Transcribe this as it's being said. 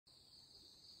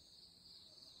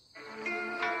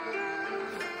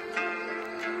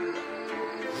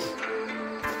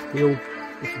Yo,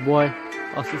 it's boy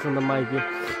Ashish on the mic here.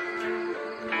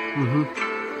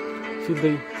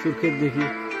 सिधै सुर्खेतदेखि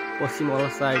पश्चिम वाला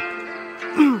side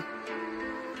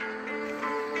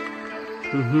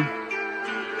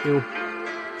Yo,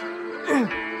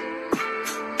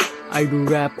 I do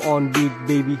rap on beat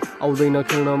baby. आउँदैन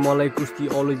खेल्न मलाई कुस्ती,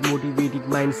 always motivated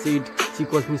mindset. She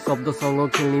calls me शब्दसँग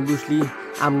खेल्ने बुस्ली.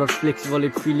 I'm not flexible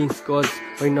at feelings cause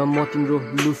होइन म तिम्रो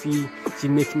Luffy. She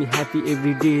makes me happy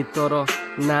every day. तर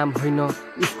नाम होइन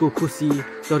उसको खुसी.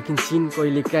 चर्किन्छिन्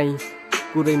कहिले काहीँ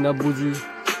कुरै नबुझी.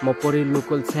 म परे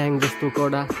लोकल छ्याङ जस्तो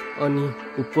कडा अनि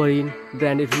उपरिन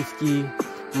ब्रान्डेड हुस्की.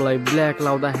 मलाई ब्ल्याक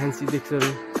लाउँदा ह्यान्सी देख्छ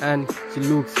रे एन्ड सी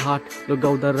लुक्स हट.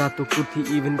 लगाउँदा रातो कुर्ती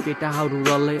इभन केटाहरू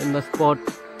रल्लै in the spot.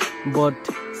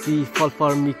 But C फल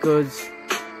for me cause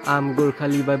I'm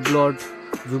Gorkhali by blood.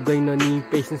 झुक्दैन नि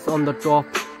patience on the top.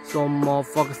 So म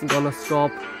फोकस गर्न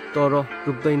स्टप. तर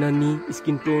रुक्दैन नि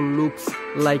skin tone looks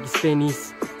like Spanish.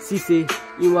 C say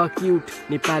you are cute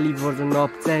Nepali version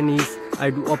of Chinese. I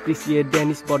do appreciate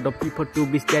Danish but the people to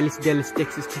be stylish. Dallas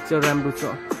Texas ठिक छ राम्रो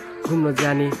छ. घुम्न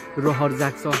जाने रहर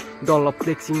जाग्छ. डलर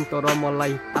फ्लेक्सिङ तर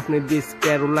मलाई आफ्नै देश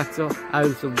प्यारो लाग्छ. I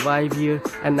will survive here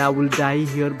and I will die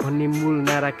here भन्ने मूल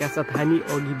नाराका साथ हामी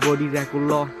अघि बढिरहेको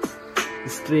ल.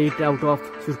 Straight out of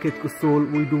सुर्खेतको sole.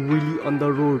 We do wheelie on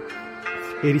the road.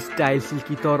 Hair style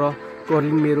silky तर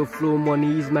करिङ मेरो flow.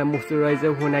 Money is my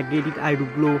moisturiser. when I get it I do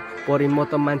glow. परे म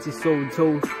त मान्छे सौ छौ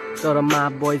तर my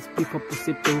boys prefer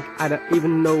pussy pink. I don't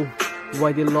even know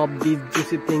why they love these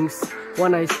juicy things.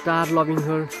 When I start loving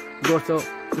her गर्छ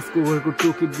उसको घरको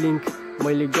टोकी ब्लिङ्क.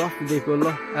 मैले गफ दिएको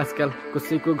ल आजकल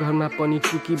कसैको घरमा पनि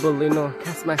टुकी बोल्दैन.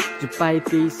 खासमा जो पाएँ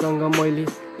त्यहीसँग मैले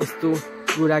यस्तो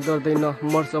कुरा गर्दैन.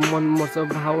 मर्छ मन मर्छ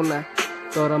भावना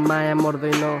तर माया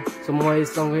मर्दैन.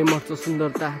 समयसँगै मर्छ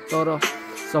सुन्दरता तर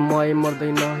समय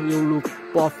मर्दैन. You look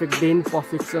perfect then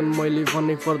perfection. मैले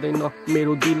भन्नै पर्दैन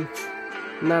मेरो दिल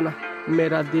नाना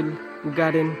मेरा दिल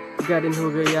गार्डन गार्डन हो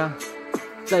गया.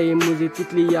 चाहिए मुझे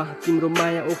तितलिया. तिम्रो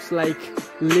माया ओक्स लाइक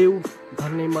लेउ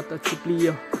भन्ने म त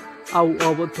चिप्लिय. आऊ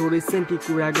अब थोरै सेन्टी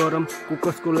कुरा गरम. को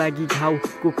कसको लागि घाउ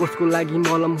को कसको लागि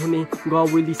मलम हुने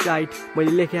गवेली साइड.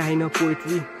 मैले लेखे होइन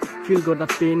पोएट्री. फिल गर्दा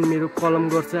पेन मेरो कलम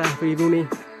गर्छ आफै रुने.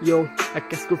 यो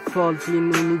आकाशको फल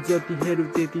तिन हुने जति हेरौँ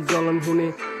त्यति जलन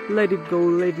हुने. let it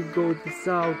go peace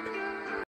out.